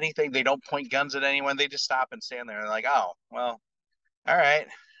 anything. They don't point guns at anyone. They just stop and stand there. They're like, oh, well, all right.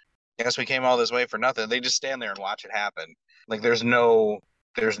 Guess we came all this way for nothing. They just stand there and watch it happen. Like there's no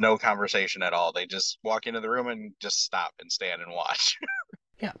conversation at all. They just walk into the room and just stop and stand and watch.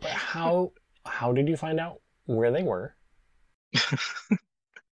 Yeah, but how did you find out where they were?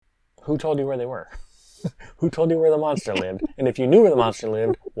 Who told you where they were? Who told you where the monster lived? And if you knew where the monster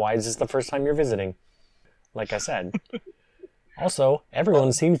lived, why is this the first time you're visiting? Like I said. Also,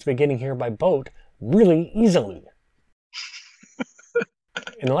 everyone seems to be getting here by boat really easily.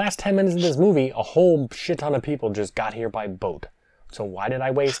 In the last 10 minutes of this movie, a whole shit ton of people just got here by boat. So why did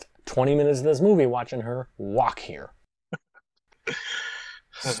I waste 20 minutes of this movie watching her walk here?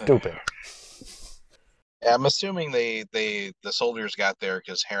 Stupid. I'm assuming the soldiers got there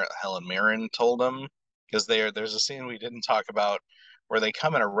because Helen Mirren told them. Because there's a scene we didn't talk about where they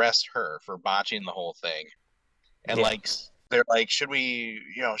come and arrest her for botching the whole thing, and like they're like, should we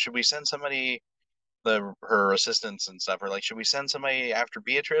send somebody, her assistants and stuff, or like, should we send somebody after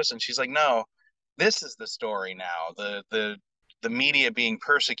Beatrice? And she's like, no, this is the story now. The media being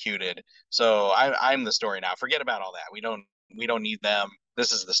persecuted, so I'm the story now. Forget about all that. We don't need them.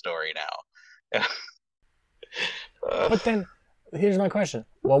 This is the story now. But then here's my question: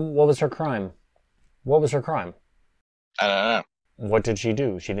 what was her crime? What was her crime? I don't know. What did she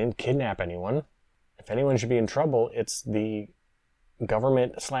do? She didn't kidnap anyone. If anyone should be in trouble, it's the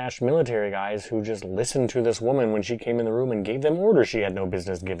government/military guys who just listened to this woman when she came in the room and gave them orders she had no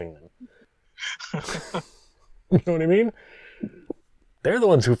business giving them. You know what I mean? They're the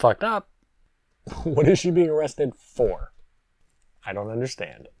ones who fucked up. What is she being arrested for? I don't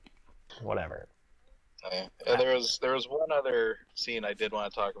understand. Whatever. There was one other scene I did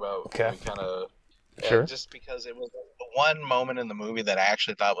want to talk about. Okay. Kind of. Sure. Just because it was the one moment in the movie that I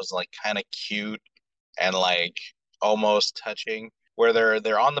actually thought was like kind of cute and like almost touching, where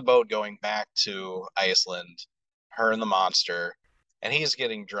they're on the boat going back to Iceland, her and the monster, and he's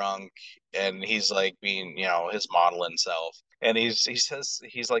getting drunk and he's like being, his maudlin self. And he says,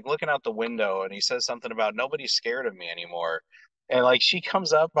 he's like looking out the window and he says something about nobody's scared of me anymore. And like she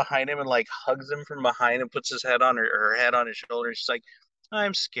comes up behind him and like hugs him from behind and puts his head on her head on his shoulder. And she's like,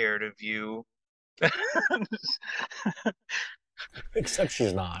 I'm scared of you. Except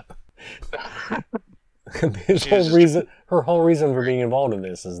she's not. Her whole reason for being involved in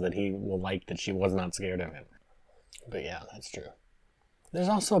this is that he will like that she was not scared of him. But yeah, that's true. There's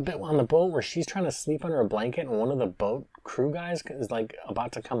also a bit on the boat where she's trying to sleep under a blanket and one of the boat crew guys is like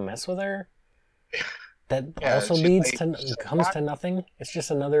about to come mess with her. That also comes to nothing. It's just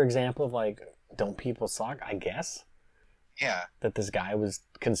another example of like, don't people suck? I guess. Yeah. That this guy was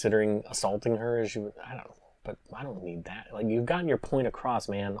considering assaulting her as she was, I don't know, but I don't need that. Like, you've gotten your point across,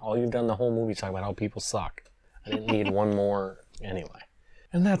 man. All you've done the whole movie is talk about how people suck. I didn't need one more anyway.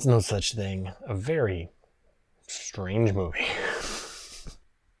 And that's no such thing. A very strange movie.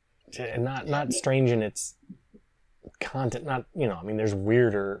 Not strange in its content, there's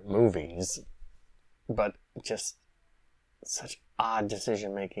weirder movies, but just such odd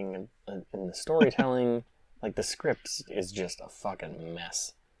decision making in the storytelling. Like, the script is just a fucking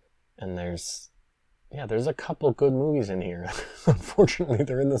mess. And there's a couple good movies in here. Unfortunately,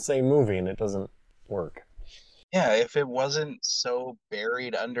 they're in the same movie and it doesn't work. Yeah, if it wasn't so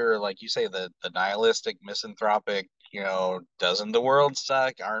buried under, like you say, the nihilistic, misanthropic, doesn't the world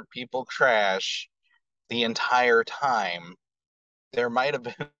suck? Aren't people trash the entire time? There might have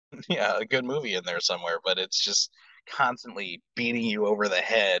been, yeah, a good movie in there somewhere, but it's just constantly beating you over the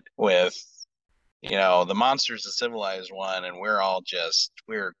head with, the monster's the civilized one, and we're all just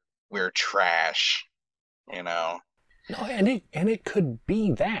we're trash, No, and it could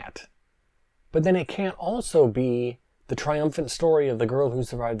be that. But then it can't also be the triumphant story of the girl who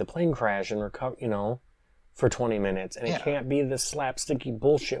survived the plane crash and recovered, for 20 minutes. And it can't be this slapsticky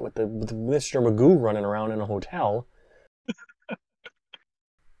bullshit with the Mr. Magoo running around in a hotel.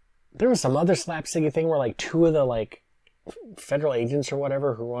 There was some other slapsticky thing where, like, two of the, like, federal agents or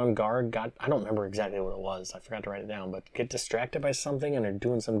whatever who were on guard I don't remember exactly what it was. I forgot to write it down. But get distracted by something and they're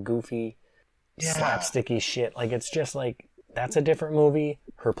doing some goofy, slapsticky shit. Like, it's just like, that's a different movie.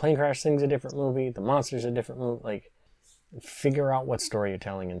 Her plane crash thing's a different movie. The monster's a different movie. Like, figure out what story you're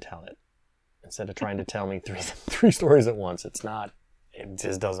telling and tell it. Instead of trying to tell me three stories at once. It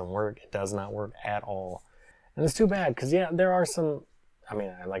just doesn't work. It does not work at all. And it's too bad, because, there are some, I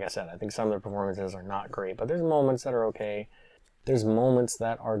mean, like I said, I think some of the performances are not great, but there's moments that are okay. There's moments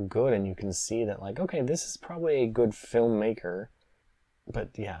that are good, and you can see that, like, okay, this is probably a good filmmaker.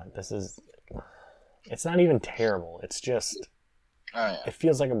 But, it's not even terrible. It's just, it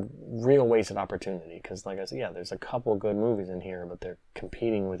feels like a real wasted opportunity. Because, like I said, there's a couple good movies in here, but they're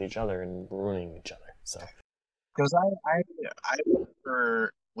competing with each other and ruining each other. So, because I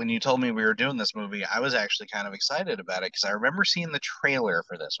remember when you told me we were doing this movie, I was actually kind of excited about it because I remember seeing the trailer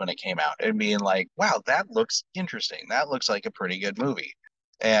for this when it came out and being like, "Wow, that looks interesting. That looks like a pretty good movie."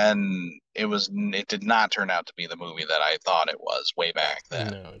 And it did not turn out to be the movie that I thought it was way back then.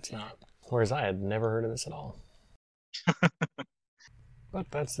 No, it's not. Whereas I had never heard of this at all. But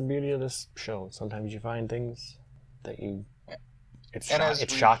that's the beauty of this show. Sometimes you find things that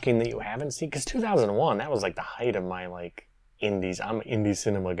it's shocking that you haven't seen. Because 2001, that was like the height of my like indies. I'm an indie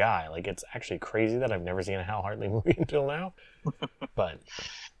cinema guy. Like, it's actually crazy that I've never seen a Hal Hartley movie until now. But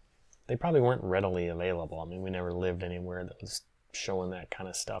they probably weren't readily available. I mean, we never lived anywhere that was showing that kind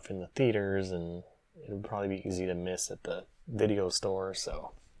of stuff in the theaters, and it would probably be easy to miss at the video store.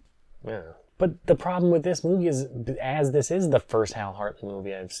 So, yeah. But the problem with this movie is, as this is the first Hal Hartley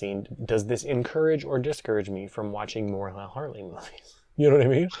movie I've seen, does this encourage or discourage me from watching more Hal Hartley movies? You know what I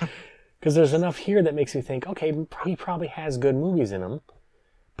mean? Because there's enough here that makes me think, okay, he probably has good movies in him.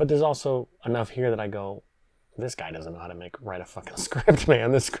 But there's also enough here that I go, this guy doesn't know how to write a fucking script,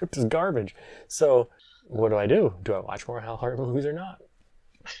 man. This script is garbage. So what do I do? Do I watch more Hal Hartley movies or not?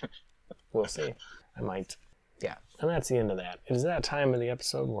 We'll see. I might. Yeah, and that's the end of that. It is that time of the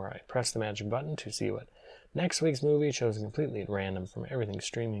episode where I press the magic button to see what next week's movie, chosen completely at random from everything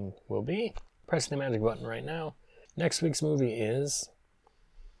streaming, will be. Press the magic button right now. Next week's movie is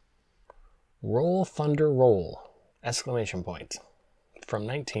Roll Thunder Roll! Exclamation point. From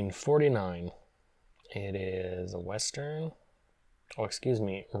 1949. It is a Western. Oh, excuse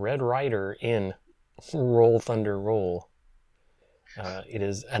me. Red Ryder in Roll Thunder Roll. It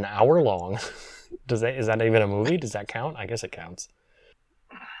is an hour long. Is that even a movie? Does that count? I guess it counts.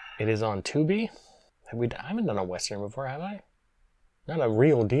 It is on Tubi. I haven't done a Western before, have I? Not a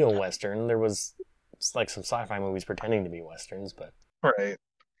real deal Western. It's like some sci-fi movies pretending to be Westerns, but... Right.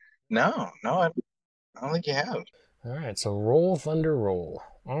 No, I don't think you have. Alright, so Roll Thunder Roll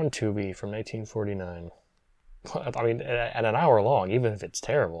on Tubi from 1949. I mean, at an hour long, even if it's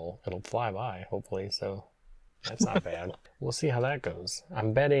terrible, it'll fly by, hopefully, so that's not bad. We'll see how that goes.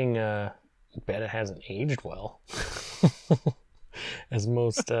 I'm betting it hasn't aged well. As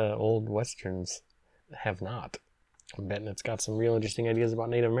most old Westerns have not. I'm betting it's got some real interesting ideas about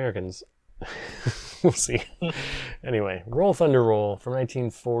Native Americans. We'll see. Anyway, Roll Thunder Roll from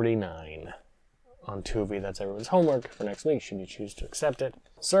 1949 on Tubi. That's everyone's homework for next week, should you choose to accept it.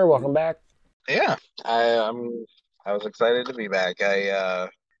 Sir, welcome back. Yeah, I was excited to be back.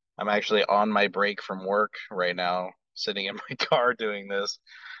 I'm actually on my break from work right now, sitting in my car doing this,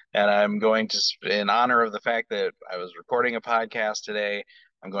 and I'm going to, in honor of the fact that I was recording a podcast today,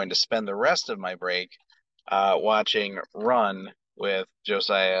 I'm going to spend the rest of my break watching Run with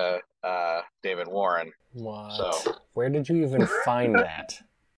Josiah David Warren. What? So, where did you even find that?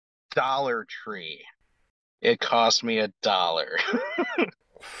 Dollar Tree. It cost me $1.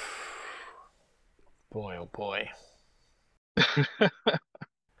 Boy, oh boy.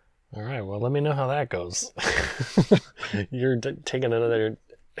 All right, well, let me know how that goes. You're taking another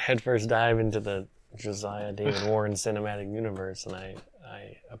headfirst dive into the Josiah David Warren cinematic universe, and I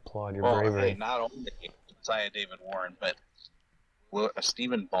applaud your bravery. Hey, not only Josiah David Warren, but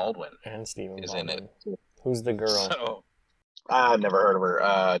Stephen Baldwin And Stephen is Baldwin. in it. Who's the girl? So, I've never heard of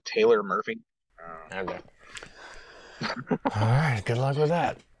her. Taylor Murphy. Okay. All right, good luck with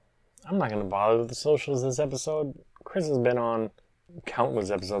that. I'm not going to bother with the socials this episode. Chris has been on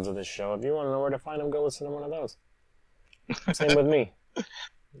countless episodes of this show. If you want to know where to find him, go listen to one of those. Same with me.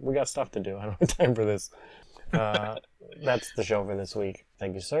 We got stuff to do. I don't have time for this. That's the show for this week.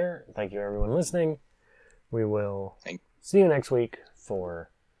 Thank you, sir. Thank you, everyone listening. We will see you next week for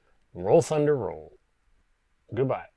Roll Thunder Roll. Goodbye.